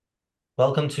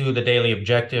Welcome to the Daily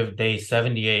Objective, day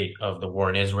 78 of the war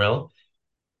in Israel.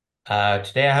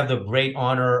 Today, I have the great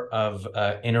honor of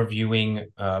interviewing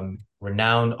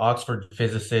renowned Oxford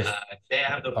physicist. Today,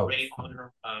 I have the great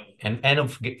honor of and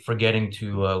of forgetting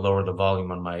to lower the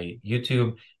volume on my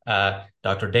YouTube.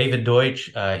 Dr. David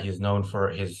Deutsch. He's known for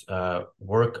his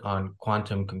work on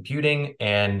quantum computing,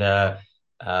 and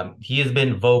he has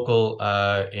been vocal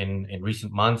in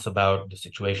recent months about the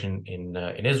situation in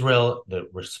Israel, the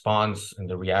response and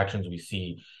the reactions we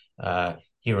see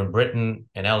here in Britain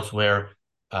and elsewhere.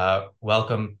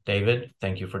 Welcome, David.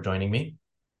 Thank you for joining me.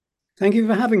 Thank you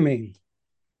for having me.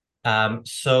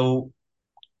 So,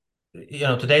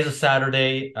 today's a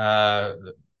Saturday,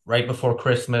 right before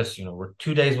Christmas. We're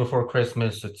 2 days before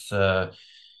Christmas. It's uh,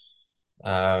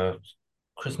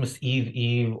 Christmas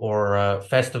Eve or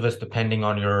Festivus, depending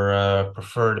on your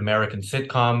preferred American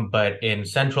sitcom. But in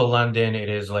central London, it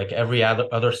is like every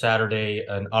other Saturday,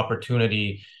 an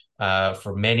opportunity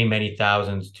for many, many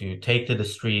thousands to take to the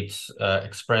streets,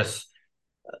 express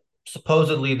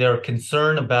supposedly their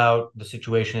concern about the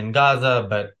situation in Gaza,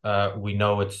 but we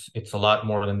know it's a lot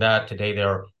more than that. Today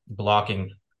they're blocking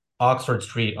Oxford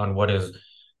Street on what is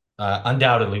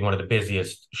undoubtedly one of the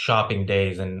busiest shopping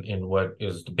days in what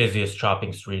is the busiest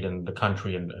shopping street in the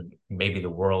country and maybe the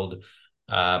world.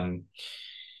 Um,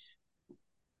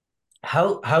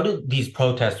 how do these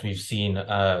protests we've seen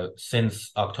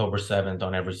since October 7th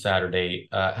on every Saturday,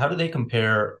 how do they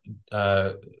compare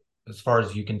as far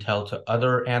as you can tell to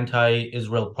other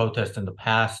anti-Israel protests in the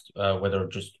past, whether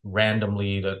just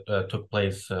randomly that took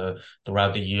place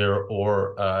throughout the year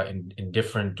or in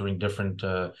different during different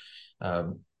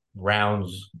um,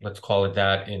 rounds, let's call it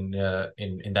that, in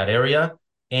that area,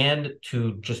 and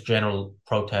to just general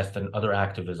protest and other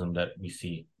activism that we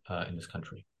see in this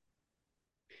country?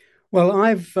 Well,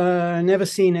 I've never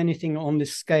seen anything on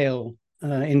this scale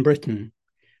in Britain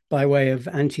by way of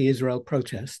anti-Israel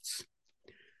protests.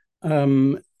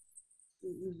 Um,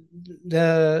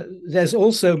 there's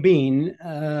also been,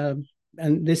 and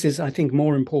this is, I think,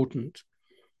 more important,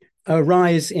 a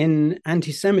rise in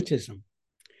anti-Semitism.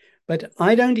 But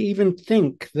I don't even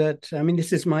think that, I mean,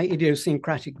 this is my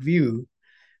idiosyncratic view.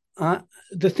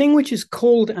 The thing which is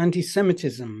called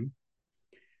anti-Semitism,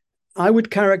 I would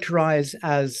characterize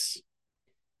as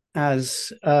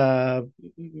violence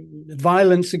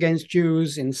against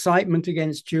Jews, incitement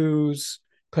against Jews,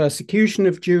 persecution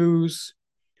of Jews,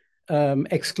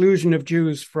 exclusion of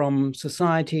Jews from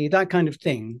society, that kind of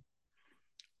thing.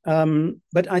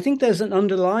 But I think there's an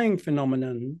underlying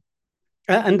phenomenon,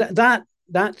 and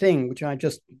that thing which I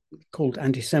just called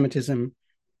anti-Semitism,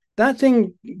 that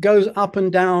thing goes up and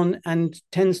down and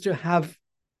tends to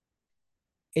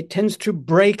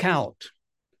break out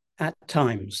at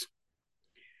times.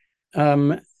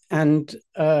 And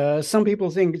some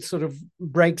people think it sort of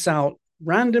breaks out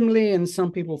randomly, and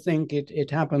some people think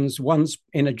it happens once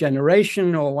in a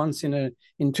generation or once in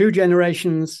two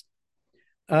generations.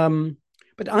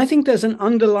 But I think there's an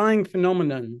underlying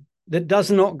phenomenon that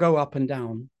does not go up and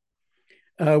down,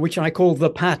 which I call the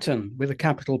pattern with a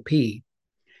capital P,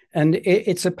 and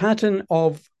it's a pattern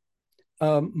of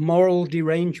moral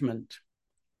derangement,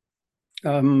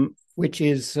 which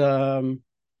is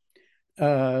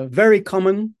very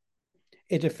common.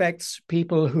 It affects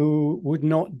people who would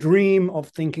not dream of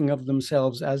thinking of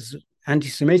themselves as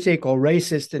anti-Semitic or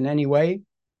racist in any way.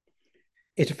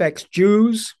 It affects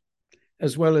Jews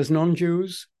as well as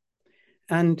non-Jews,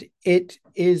 and it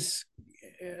is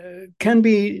can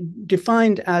be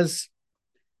defined as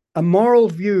a moral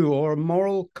view or a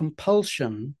moral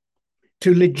compulsion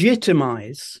to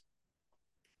legitimize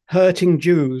hurting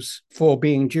Jews for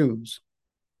being Jews.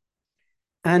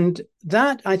 And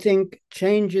that, I think,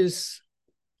 changes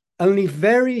only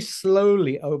very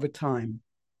slowly over time.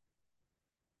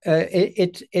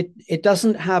 It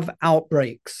doesn't have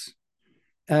outbreaks,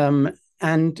 and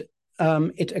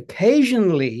it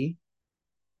occasionally,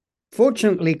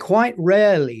 fortunately, quite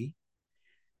rarely,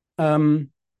 um,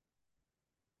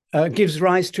 gives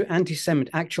rise to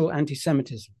actual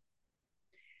anti-Semitism.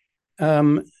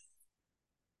 Um,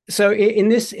 so in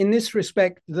this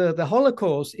respect, the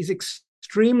Holocaust is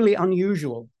extremely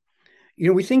unusual.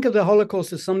 We think of the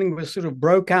Holocaust as something that sort of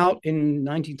broke out in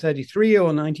 1933 or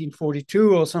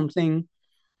 1942 or something,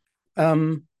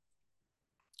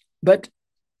 but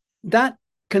that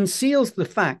conceals the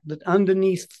fact that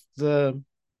underneath the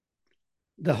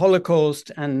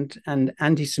Holocaust and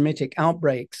anti-Semitic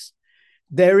outbreaks,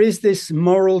 there is this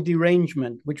moral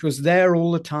derangement which was there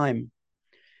all the time,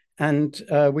 and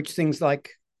which things like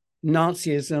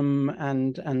Nazism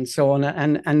and so on,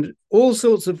 and all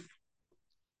sorts of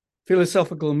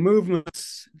philosophical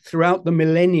movements throughout the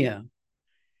millennia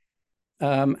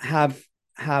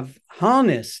have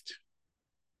harnessed,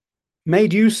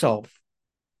 made use of,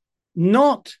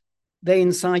 not they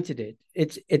incited it.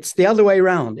 It's the other way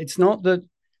around. It's not that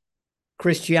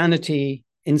Christianity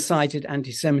incited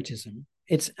anti-Semitism.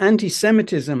 It's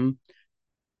anti-Semitism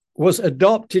was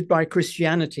adopted by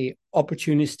Christianity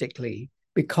opportunistically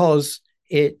because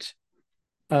it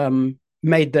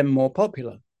made them more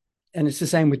popular. And it's the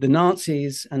same with the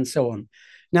Nazis and so on.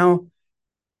 Now,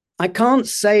 I can't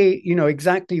say,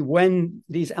 exactly when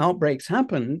these outbreaks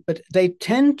happen, but they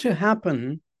tend to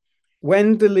happen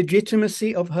when the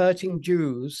legitimacy of hurting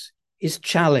Jews is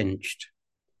challenged.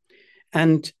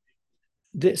 And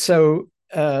so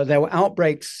there were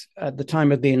outbreaks at the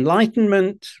time of the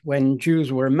Enlightenment when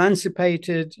Jews were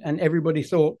emancipated and everybody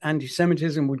thought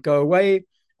anti-Semitism would go away.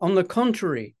 On the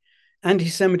contrary,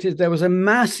 anti-Semitism, there was a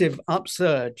massive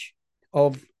upsurge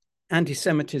of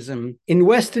anti-Semitism in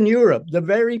Western Europe, the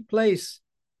very place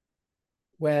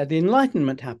where the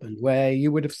Enlightenment happened, where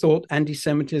you would have thought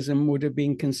anti-Semitism would have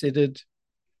been considered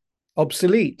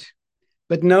obsolete.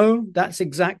 But no, that's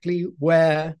exactly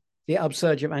where the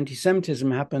upsurge of anti-Semitism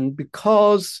happened,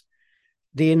 because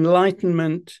the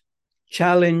Enlightenment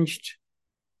challenged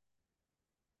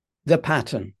the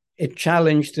pattern. It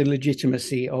challenged the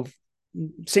legitimacy of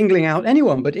singling out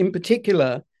anyone, but in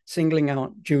particular, singling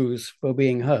out Jews for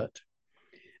being hurt.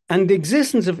 And the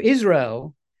existence of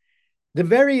Israel, the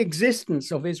very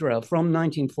existence of Israel from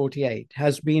 1948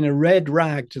 has been a red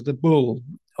rag to the bull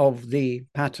of the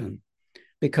pattern,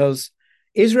 because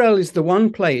Israel is the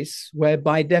one place where,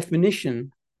 by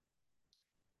definition,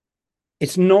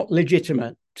 it's not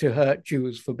legitimate to hurt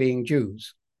Jews for being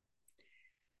Jews.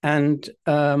 And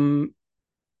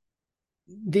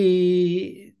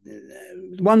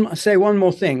say one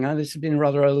more thing. This has been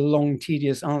rather a long,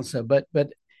 tedious answer, but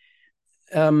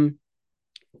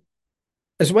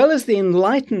as well as the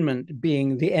Enlightenment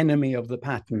being the enemy of the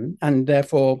pattern and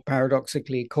therefore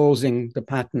paradoxically causing the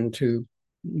pattern to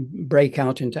break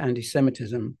out into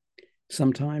anti-Semitism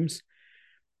sometimes,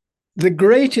 the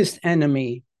greatest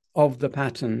enemy of the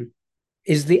pattern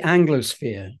is the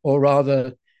Anglosphere, or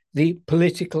rather the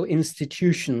political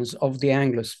institutions of the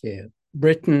Anglosphere,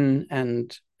 Britain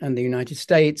and the United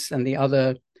States and the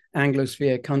other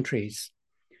Anglosphere countries.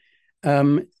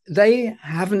 They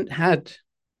haven't had,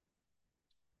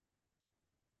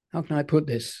 how can I put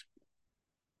this?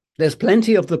 There's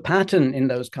plenty of the pattern in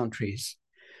those countries,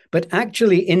 but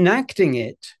actually enacting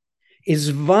it is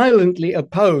violently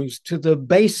opposed to the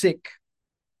basic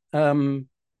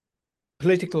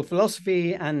political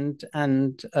philosophy and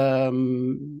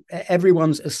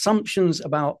everyone's assumptions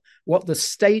about what the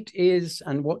state is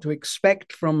and what to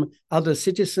expect from other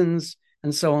citizens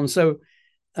and so on. So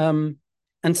the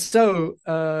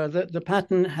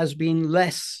pattern has been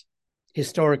less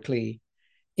historically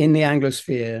in the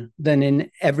Anglosphere than in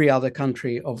every other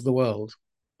country of the world.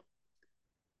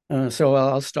 So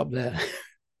I'll stop there.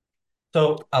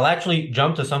 So I'll actually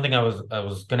jump to something I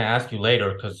was going to ask you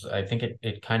later because I think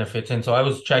it kind of fits in. So I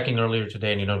was checking earlier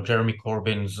today, and Jeremy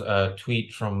Corbyn's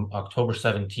tweet from October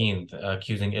 17th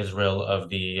accusing Israel of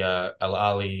the Al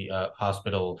Ali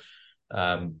hospital,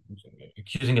 um,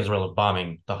 accusing Israel of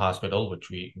bombing the hospital, which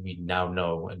we now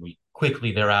know, and we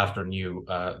quickly thereafter knew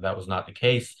that was not the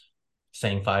case,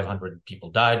 saying 500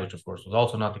 people died, which of course was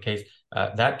also not the case.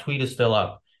 That tweet is still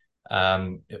up.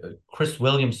 Chris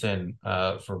Williamson,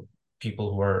 for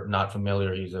people who are not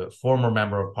familiar, he's a former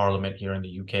member of parliament here in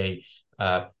the UK.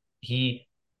 He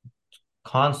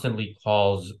constantly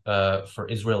calls for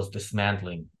Israel's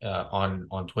dismantling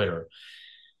on Twitter.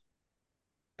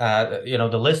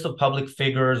 The list of public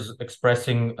figures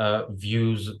expressing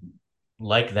views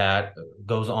like that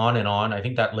goes on and on. I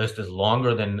think that list is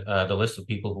longer than the list of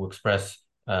people who express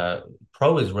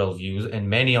pro-Israel views, and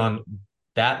many on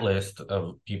that list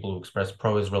of people who express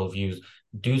pro-Israel views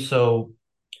do so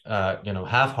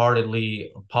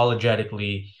half-heartedly,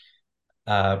 apologetically,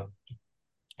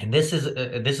 and this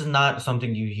is not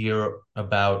something you hear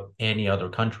about any other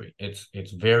country.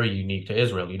 It's very unique to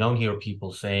Israel. You don't hear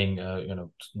people saying,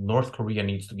 North Korea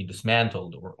needs to be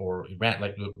dismantled, or Iran,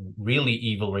 like really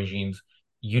evil regimes.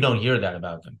 You don't hear that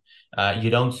about them. You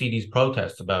don't see these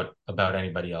protests about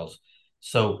anybody else.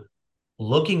 So,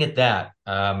 looking at that,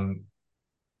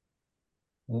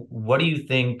 what do you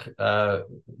think?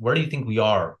 Where do you think we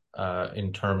are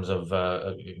in terms of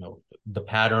the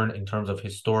pattern, in terms of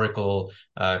historical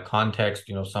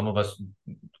context? Some of us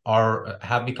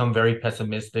have become very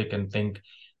pessimistic and think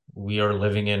we are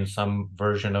living in some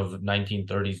version of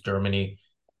 1930s Germany.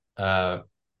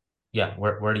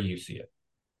 Where do you see it?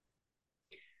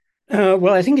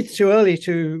 Well, I think it's too early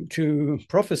to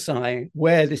prophesy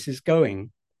where this is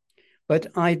going. But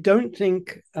I don't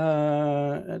think,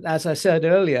 as I said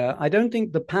earlier, I don't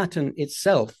think the pattern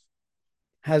itself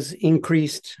has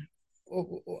increased.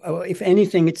 Or if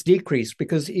anything, it's decreased,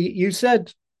 because you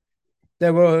said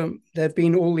there've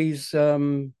been all these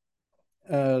the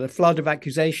flood of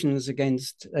accusations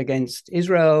against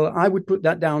Israel. I would put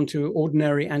that down to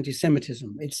ordinary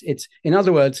anti-Semitism. It's in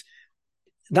other words,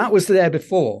 that was there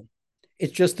before.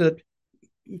 It's just that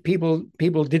people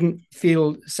didn't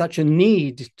feel such a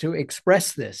need to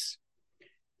express this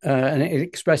and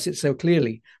express it so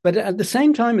clearly. But at the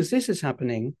same time as this is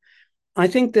happening, I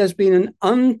think there's been an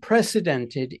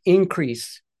unprecedented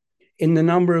increase in the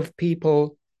number of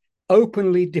people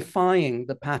openly defying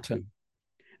the pattern.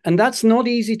 And that's not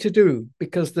easy to do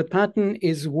because the pattern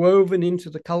is woven into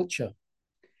the culture.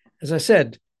 As I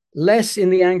said, less in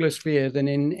the Anglosphere than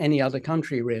in any other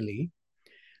country, really,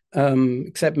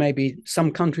 except maybe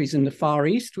some countries in the Far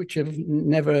East, which have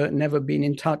never been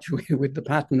in touch with the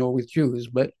pattern or with Jews,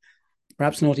 but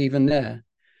perhaps not even there.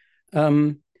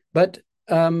 But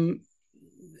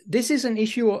this is an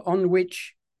issue on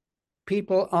which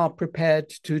people are prepared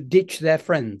to ditch their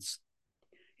friends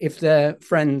if their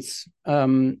friends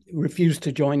refuse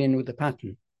to join in with the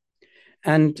pattern.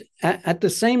 And at the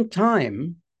same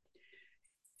time,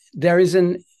 there is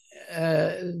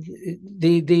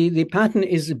the pattern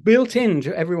is built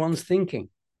into everyone's thinking.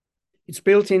 It's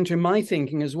built into my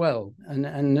thinking as well.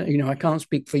 And you know, I can't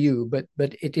speak for you,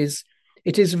 but it is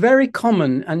very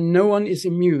common, and no one is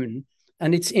immune,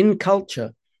 and it's in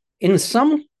culture. In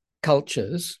some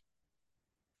cultures,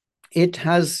 it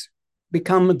has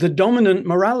become the dominant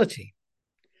morality,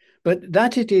 but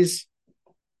that it is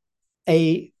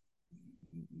a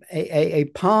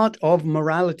part of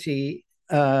morality,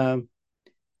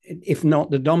 if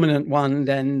not the dominant one,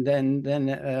 then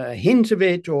a hint of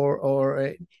it,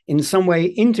 or in some way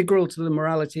integral to the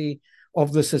morality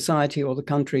of the society or the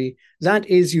country, that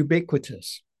is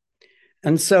ubiquitous.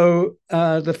 And so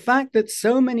the fact that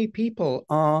so many people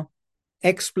are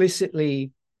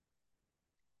explicitly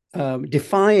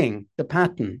defying the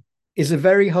pattern is a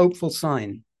very hopeful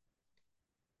sign.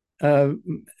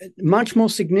 Much more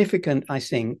significant, I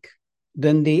think,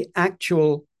 than the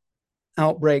actual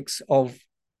outbreaks of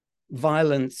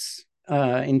violence,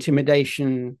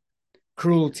 intimidation,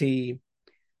 cruelty,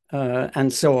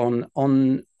 and so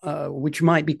on which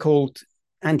might be called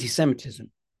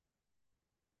anti-Semitism.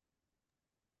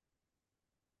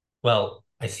 Well,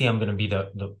 I see I'm going to be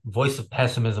the voice of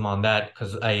pessimism on that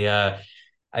because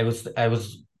I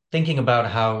was thinking about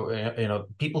how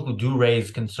people who do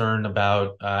raise concern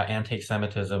about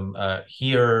anti-Semitism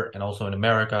here and also in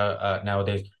America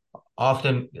nowadays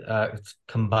often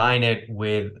combine it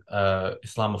with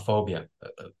Islamophobia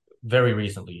very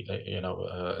recently,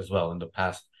 as well in the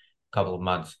past couple of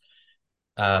months.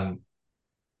 Um,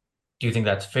 do you think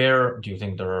that's fair? Do you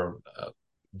think there are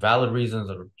valid reasons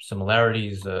or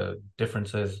similarities,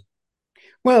 differences?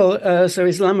 Well, so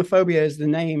Islamophobia is the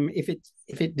name. If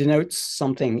it denotes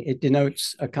something, it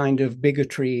denotes a kind of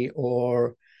bigotry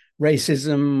or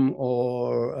racism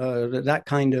or that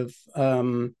kind of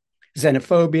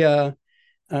xenophobia,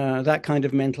 that kind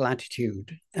of mental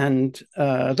attitude, and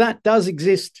that does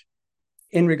exist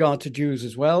in regard to Jews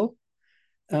as well.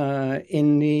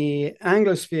 In the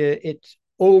Anglosphere, it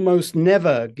almost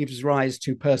never gives rise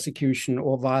to persecution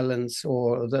or violence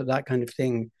or that kind of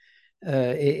thing.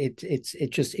 It's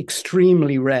just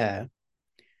extremely rare.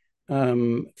 I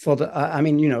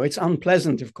mean, it's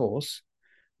unpleasant, of course,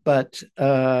 but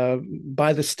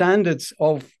by the standards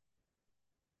of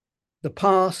the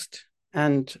past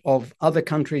and of other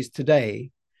countries today,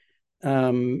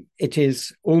 it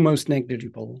is almost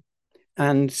negligible,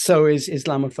 and so is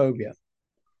Islamophobia.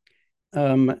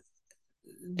 But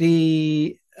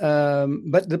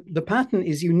the pattern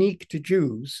is unique to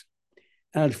Jews.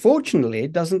 And fortunately,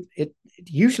 it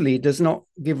usually does not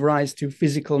give rise to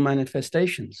physical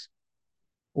manifestations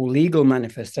or legal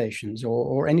manifestations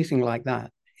or anything like that.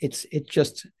 It's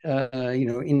just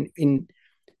in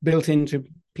built into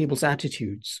people's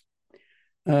attitudes.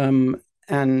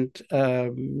 And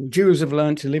Jews have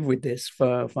learned to live with this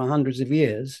for hundreds of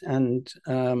years. And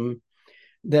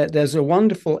there's a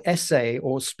wonderful essay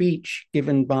or speech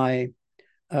given by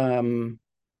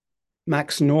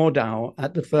Max Nordau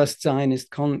at the First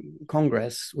Zionist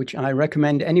Congress, which I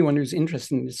recommend anyone who's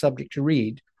interested in the subject to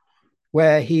read,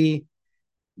 where he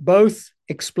both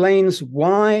explains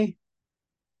why,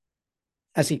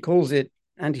 as he calls it,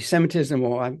 anti-Semitism,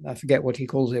 or I forget what he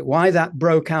calls it, why that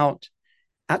broke out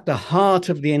at the heart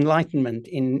of the Enlightenment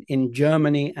in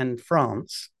Germany and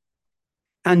France,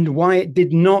 and why it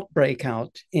did not break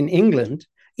out in England,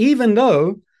 even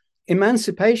though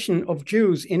emancipation of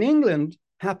Jews in England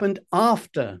happened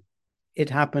after it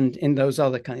happened in those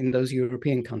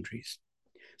European countries.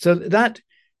 So that,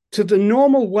 to the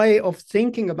normal way of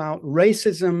thinking about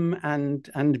racism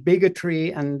and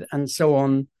bigotry and so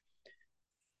on,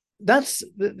 that's,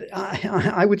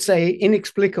 I would say,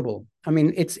 inexplicable. I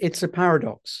mean, it's a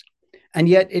paradox, and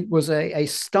yet it was a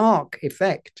stark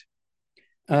effect.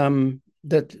 The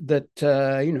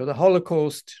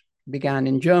Holocaust began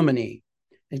in Germany.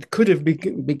 It could have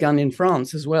begun in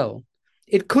France as well.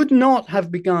 It could not have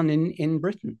begun in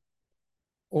Britain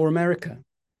or America.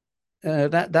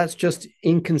 That's just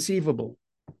inconceivable.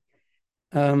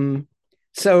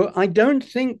 So I don't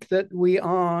think that we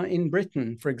are in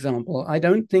Britain, for example. I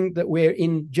don't think that we're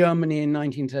in Germany in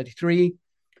 1933,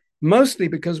 mostly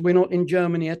because we're not in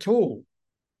Germany at all.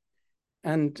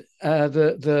 And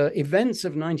the events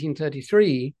of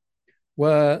 1933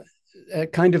 were a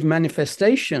kind of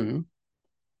manifestation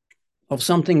of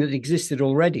something that existed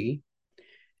already.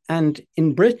 And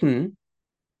in Britain,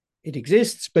 it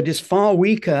exists, but is far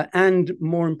weaker. And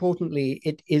more importantly,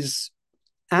 it is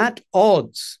at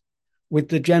odds with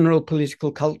the general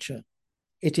political culture.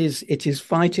 It is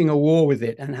fighting a war with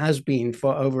it and has been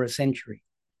for over a century.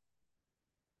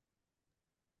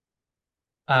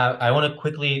 I want to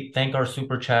quickly thank our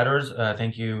super chatters.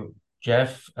 Thank you,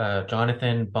 Jeff,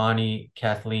 Jonathan, Bonnie,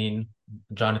 Kathleen,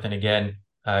 Jonathan again.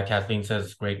 Kathleen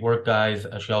says, great work, guys.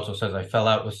 She also says, I fell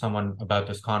out with someone about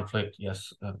this conflict.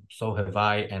 Yes, so have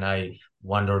I. And I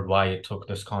wondered why it took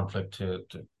this conflict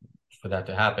for that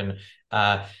to happen.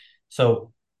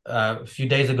 So a few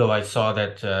days ago, I saw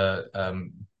that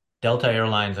Delta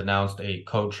Airlines announced a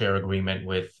code share agreement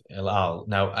with El Al.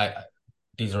 Now,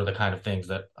 these are the kind of things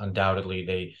that undoubtedly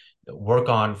they work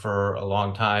on for a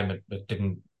long time. It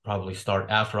didn't probably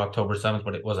start after October 7th,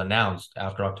 but it was announced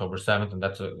after October 7th, and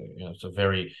it's a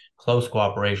very close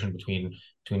cooperation between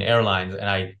airlines. And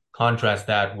I contrast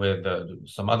that with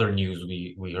some other news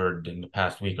we heard in the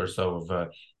past week or so of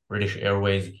British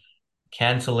Airways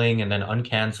canceling and then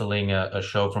uncanceling a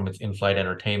show from its in-flight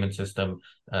entertainment system,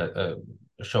 a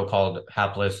show called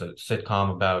Hapless, a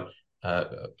sitcom about a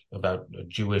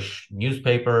Jewish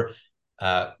newspaper.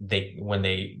 When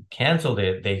they canceled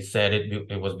it, they said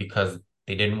it was because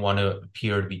they didn't want to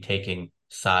appear to be taking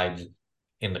sides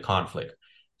in the conflict.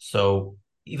 So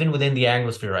even within the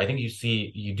Anglosphere, I think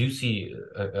you do see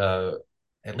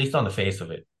at least on the face of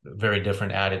it, very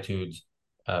different attitudes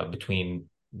between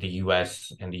the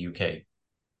US and the UK.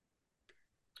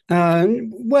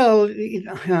 Well,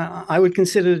 I would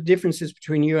consider the differences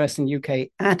between US and UK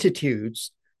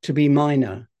attitudes to be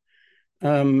minor.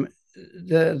 Um,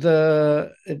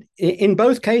 in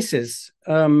both cases,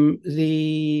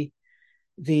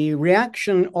 the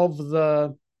reaction of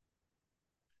the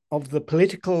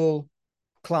political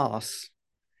class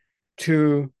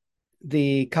to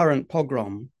the current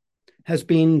pogrom has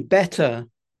been better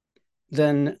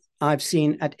than I've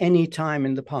seen at any time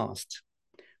in the past.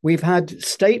 We've had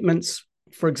statements,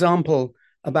 for example,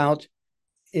 about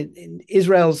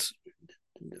Israel's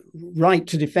right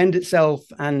to defend itself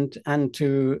and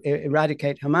to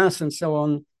eradicate Hamas and so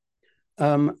on,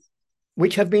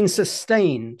 which have been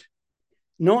sustained,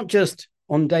 not just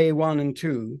on day 1 and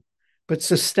 2, but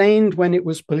sustained when it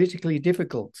was politically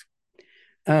difficult.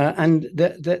 And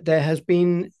there has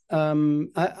been,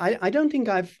 I don't think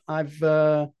I've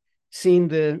seen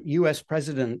the US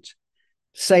president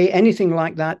say anything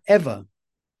like that ever.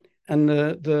 And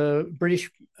the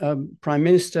British Prime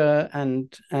Minister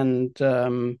and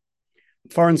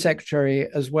Foreign Secretary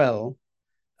as well.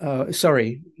 The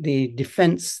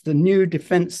new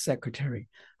Defense Secretary.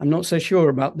 I'm not so sure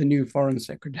about the new Foreign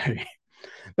Secretary,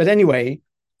 but anyway,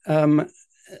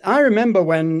 I remember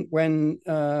when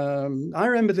I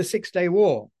remember the 6-Day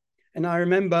War, and I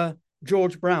remember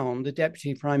George Brown, the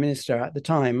Deputy Prime Minister at the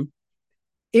time,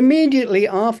 immediately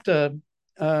after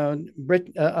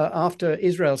after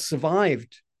Israel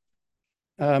survived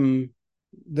the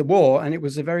war, and it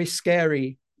was a very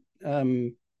scary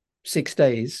 6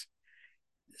 days,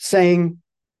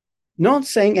 not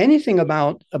saying anything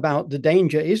about the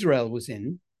danger Israel was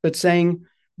in, but saying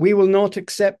we will not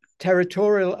accept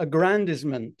territorial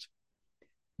aggrandizement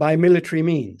by military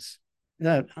means.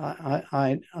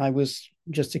 I was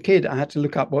just a kid. I had to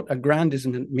look up what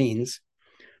aggrandizement means,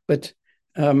 but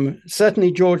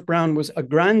certainly George Brown was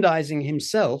aggrandizing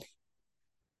himself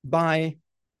by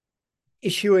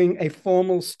issuing a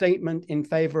formal statement in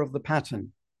favor of the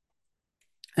pattern.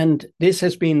 And this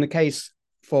has been the case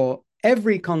for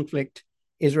every conflict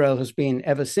Israel has been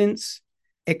ever since,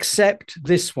 except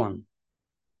this one.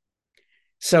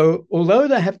 So although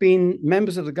there have been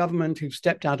members of the government who've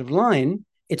stepped out of line,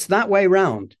 it's that way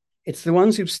round. It's the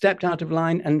ones who've stepped out of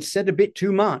line and said a bit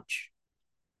too much,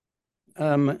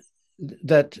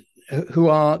 that who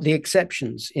are the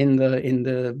exceptions in the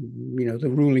the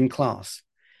ruling class.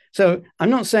 So I'm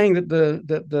not saying that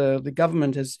the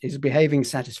government is behaving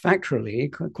satisfactorily,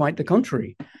 quite the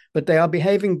contrary, but they are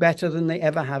behaving better than they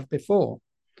ever have before.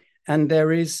 And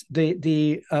there is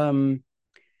the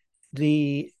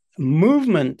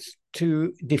movement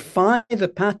to defy the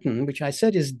pattern, which I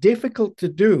said is difficult to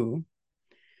do,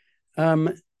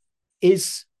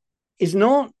 is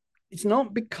not it's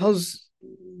not because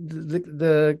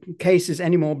the case is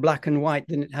any more black and white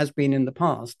than it has been in the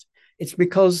past. It's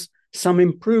because some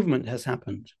improvement has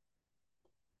happened.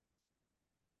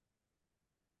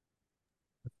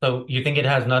 So you think it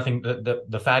has nothing,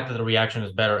 the fact that the reaction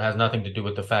is better has nothing to do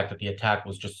with the fact that the attack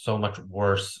was just so much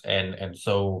worse and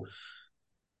so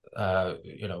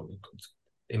you know,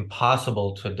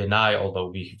 impossible to deny, although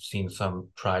we've seen some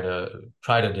try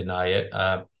to deny it.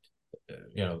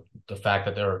 The fact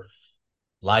that they're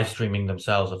live streaming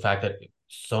themselves, the fact that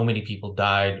so many people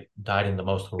died in the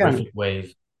most Yeah. horrific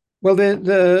ways. Well,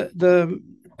 the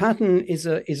pattern is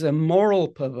a moral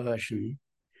perversion,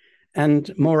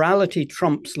 and morality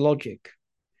trumps logic.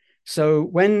 So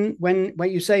when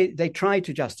you say they try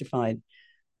to justify it,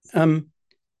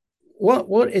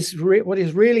 what is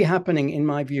really happening, in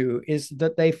my view, is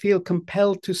that they feel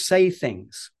compelled to say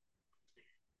things,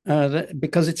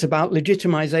 because it's about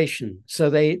legitimization. So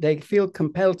they feel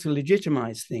compelled to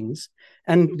legitimize things,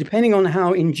 and depending on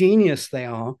how ingenious they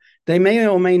are, they may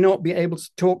or may not be able to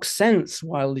talk sense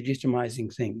while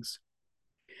legitimizing things.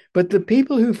 But the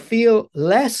people who feel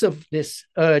less of this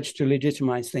urge to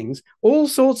legitimize things, all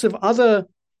sorts of other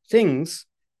things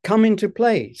come into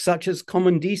play, such as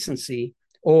common decency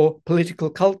or political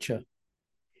culture.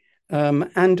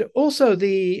 And also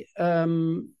the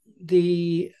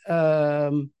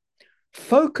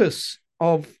focus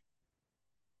of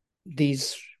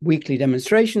these weekly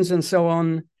demonstrations and so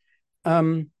on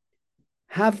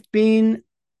have been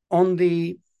on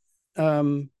the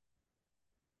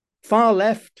far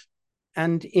left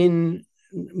and in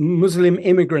Muslim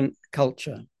immigrant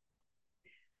culture.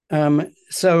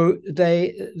 So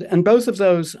and both of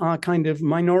those are kind of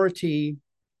minority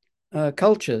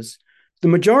cultures. The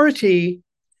majority,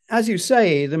 as you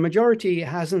say, the majority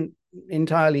hasn't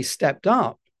entirely stepped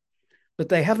up, but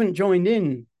they haven't joined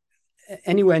in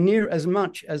anywhere near as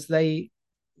much as they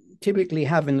typically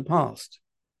have in the past,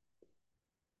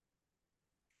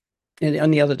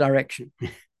 in the other direction.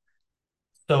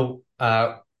 So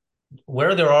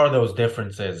where there are those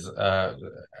differences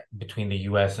between the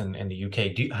US and the UK,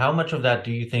 how much of that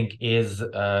do you think is,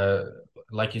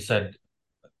 like you said,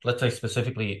 let's say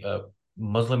specifically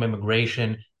Muslim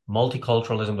immigration,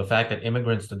 multiculturalism, the fact that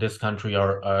immigrants to this country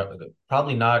are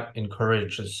probably not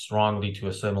encouraged as strongly to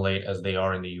assimilate as they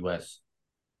are in the US?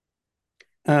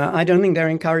 I don't think they're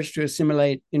encouraged to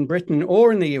assimilate in Britain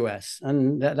or in the US,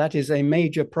 and that is a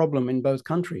major problem in both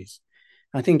countries.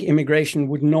 I think immigration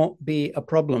would not be a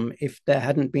problem if there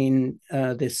hadn't been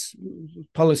this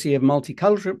policy of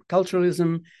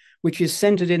multiculturalism, which is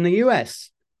centered in the US.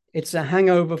 It's a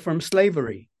hangover from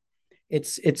slavery.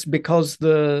 It's because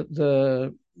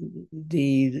the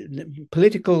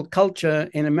political culture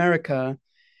in America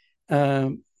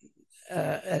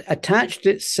attached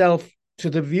itself to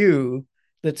the view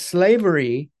that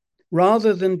slavery,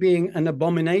 rather than being an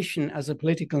abomination as a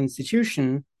political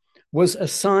institution, was a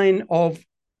sign of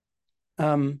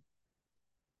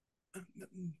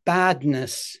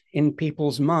badness in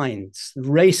people's minds,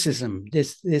 racism,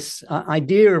 this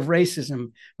idea of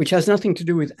racism, which has nothing to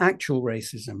do with actual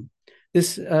racism.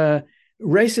 This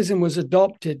racism was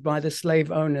adopted by the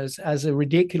slave owners as a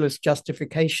ridiculous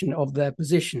justification of their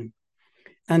position.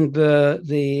 And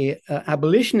the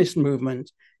abolitionist movement,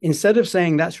 instead of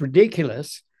saying that's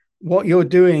ridiculous, what you're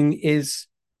doing is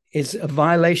a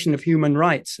violation of human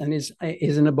rights and is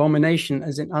an abomination,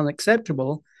 as in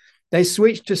unacceptable, they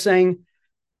switched to saying,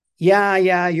 yeah,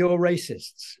 you're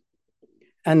racists.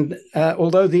 And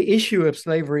although the issue of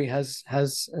slavery has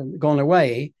gone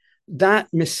away, that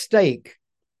mistake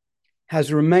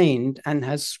has remained and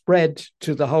has spread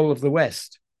to the whole of the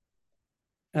West,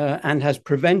 and has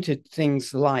prevented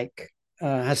things like,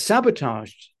 has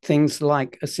sabotaged things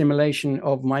like assimilation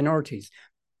of minorities.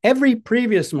 Every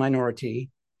previous minority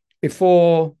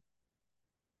before,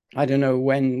 I don't know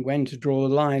when to draw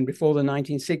the line, before the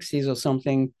 1960s or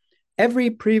something, every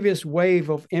previous wave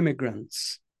of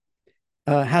immigrants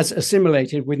has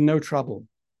assimilated with no trouble.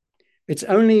 It's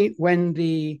only when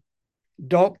the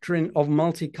doctrine of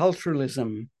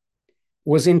multiculturalism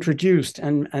was introduced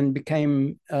and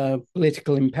became a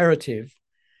political imperative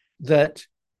that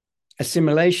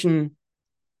assimilation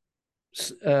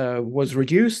was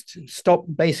reduced,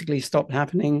 basically stopped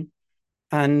happening,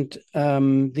 and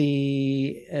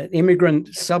the immigrant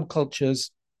subcultures,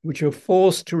 which were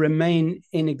forced to remain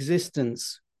in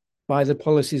existence by the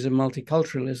policies of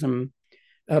multiculturalism,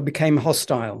 became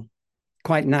hostile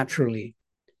quite naturally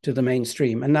to the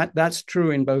mainstream. And that's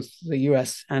true in both the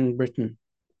US and Britain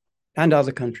and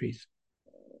other countries.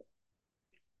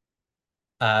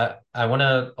 I want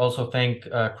to also thank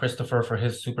Christopher for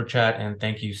his super chat, and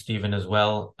thank you, Stephen, as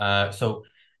well. So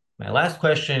my last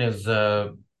question is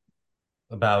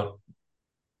about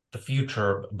the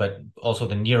future, but also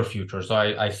the near future. So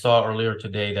I saw earlier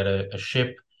today that a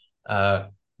ship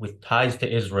with ties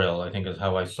to Israel, I think is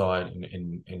how I saw it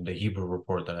in the Hebrew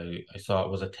report that I saw,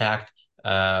 it was attacked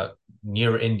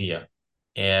near India,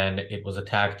 and it was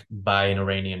attacked by an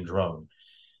Iranian drone.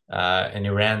 And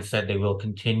Iran said they will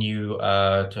continue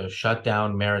to shut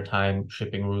down maritime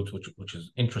shipping routes, which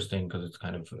is interesting because it's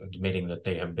kind of admitting that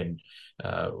they have been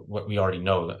what we already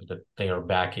know that they are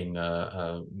backing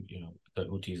the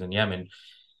Houthis in Yemen.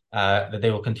 That they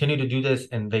will continue to do this,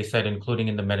 and they said including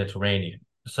in the Mediterranean.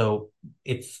 So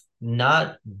it's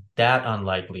not that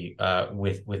unlikely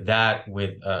with Hezbollah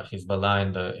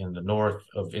in the north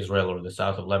of Israel or the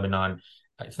south of Lebanon.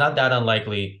 It's not that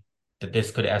unlikely that this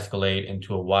could escalate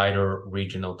into a wider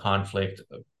regional conflict,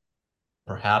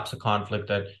 perhaps a conflict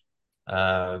that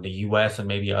the US and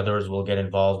maybe others will get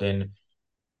involved in.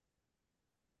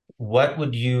 What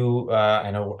would you,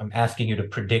 I know I'm asking you to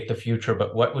predict the future,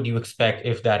 but what would you expect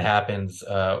if that happens?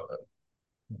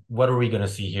 What are we going to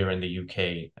see here in the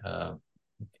UK, Well,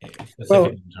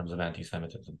 specifically in terms of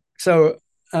anti-Semitism? so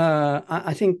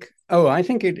I think, I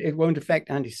think it won't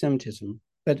affect anti-Semitism,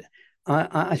 but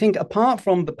I think apart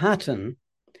from the pattern,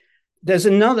 there's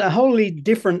a wholly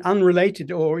different,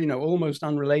 unrelated, or almost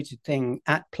unrelated thing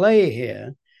at play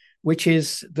here, which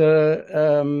is the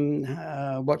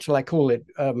what shall I call it?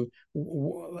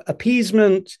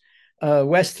 Appeasement,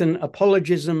 Western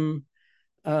apologism,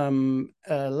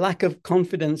 lack of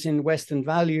confidence in Western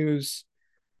values.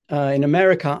 In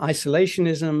America,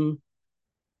 isolationism.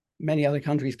 Many other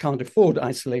countries can't afford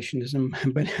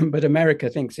isolationism, but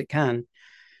America thinks it can.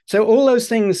 So all those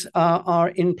things are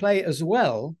in play as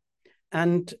well,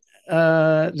 and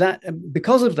that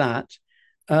because of that,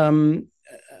 um,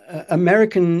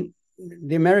 the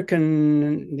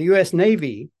U.S.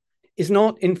 Navy is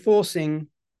not doing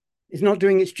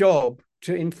its job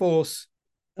to enforce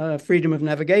freedom of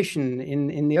navigation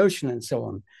in the ocean and so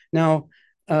on. Now,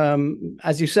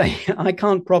 as you say, I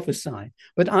can't prophesy,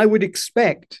 but I would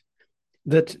expect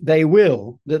that they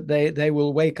will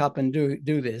wake up and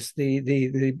do this.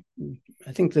 I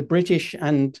think the British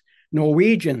and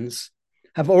Norwegians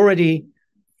have already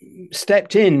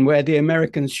stepped in where the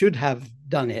Americans should have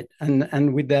done it,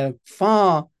 and with their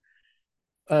far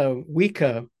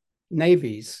weaker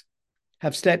navies,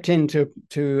 have stepped in to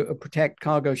protect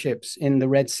cargo ships in the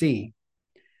Red Sea.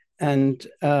 And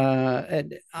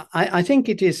I think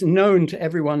it is known to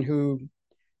everyone who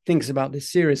thinks about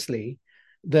this seriously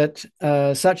that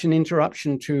such an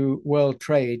interruption to world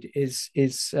trade is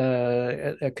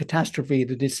a catastrophe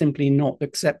that is simply not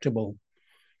acceptable.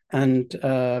 And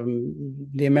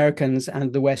the Americans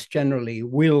and the West generally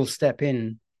will step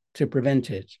in to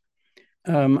prevent it.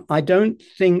 I don't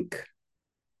think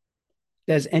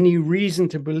there's any reason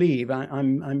to believe,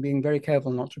 I'm being very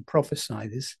careful not to prophesy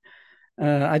this,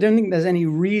 I don't think there's any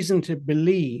reason to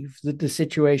believe that the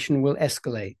situation will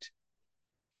escalate.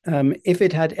 If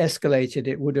it had escalated,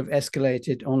 it would have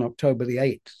escalated on October the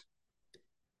 8th.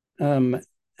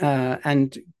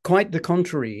 And quite the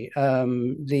contrary,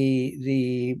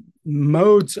 the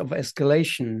modes of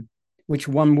escalation, which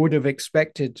one would have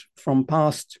expected from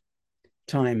past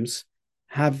times,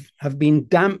 have been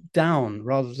damped down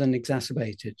rather than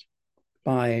exacerbated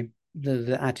by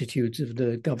the attitudes of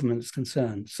the governments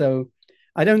concerned. So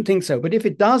I don't think so. But if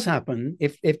it does happen,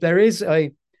 if there is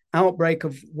a outbreak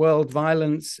of world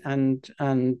violence and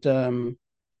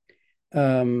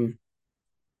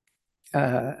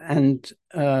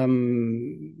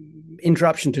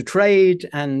interruption to trade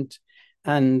and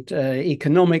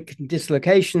economic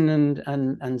dislocation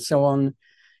and so on,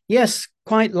 yes,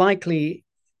 quite likely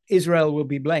Israel will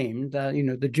be blamed.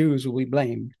 The Jews will be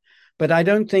blamed. But I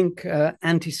don't think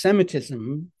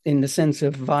anti-Semitism, in the sense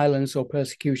of violence or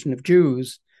persecution of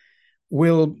Jews,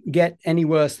 will get any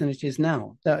worse than it is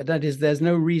now. That is, there's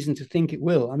no reason to think it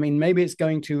will. I mean, maybe it's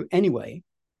going to anyway,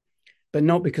 but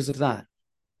not because of that.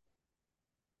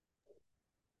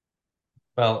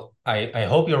 Well, I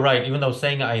hope you're right, even though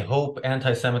saying I hope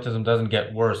anti-Semitism doesn't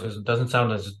get worse it doesn't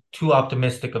sound as too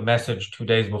optimistic a message 2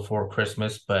 days before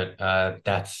Christmas, but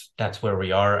that's where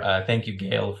we are. Thank you,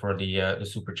 Gail, for the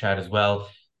super chat as well.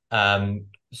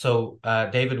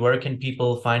 David, where can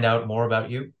people find out more about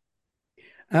you?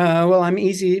 Well, I'm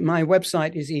easy. My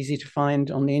website is easy to find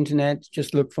on the internet.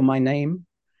 Just look for my name.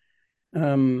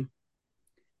 Um,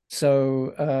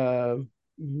 so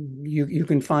you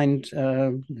can find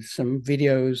some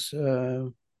videos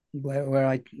where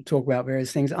I talk about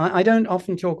various things. I don't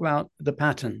often talk about the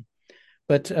pattern,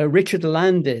 but Richard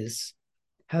Landis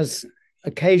has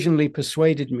occasionally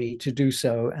persuaded me to do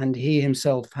so, and he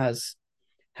himself has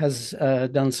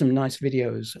done some nice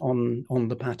videos on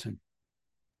the pattern.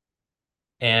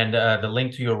 And the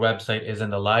link to your website is in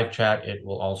the live chat. It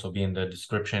will also be in the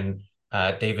description.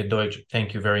 David Deutsch,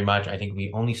 thank you very much. I think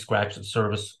we only scratched the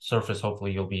surface.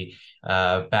 Hopefully, you'll be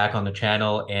back on the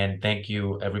channel. And thank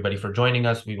you, everybody, for joining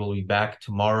us. We will be back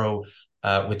tomorrow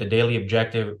with the Daily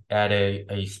Objective at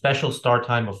a special start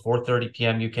time of 4:30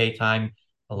 p.m. UK time,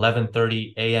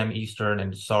 11:30 a.m. Eastern.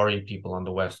 And sorry, people on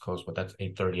the West Coast, but that's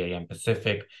 8:30 a.m.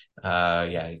 Pacific.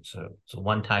 Yeah, it's a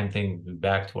one-time thing. We'll be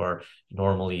back to our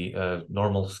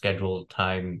normal scheduled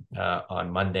time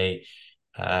on Monday.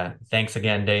 Thanks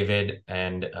again, David,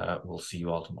 and we'll see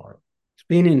you all tomorrow. It's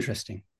been interesting.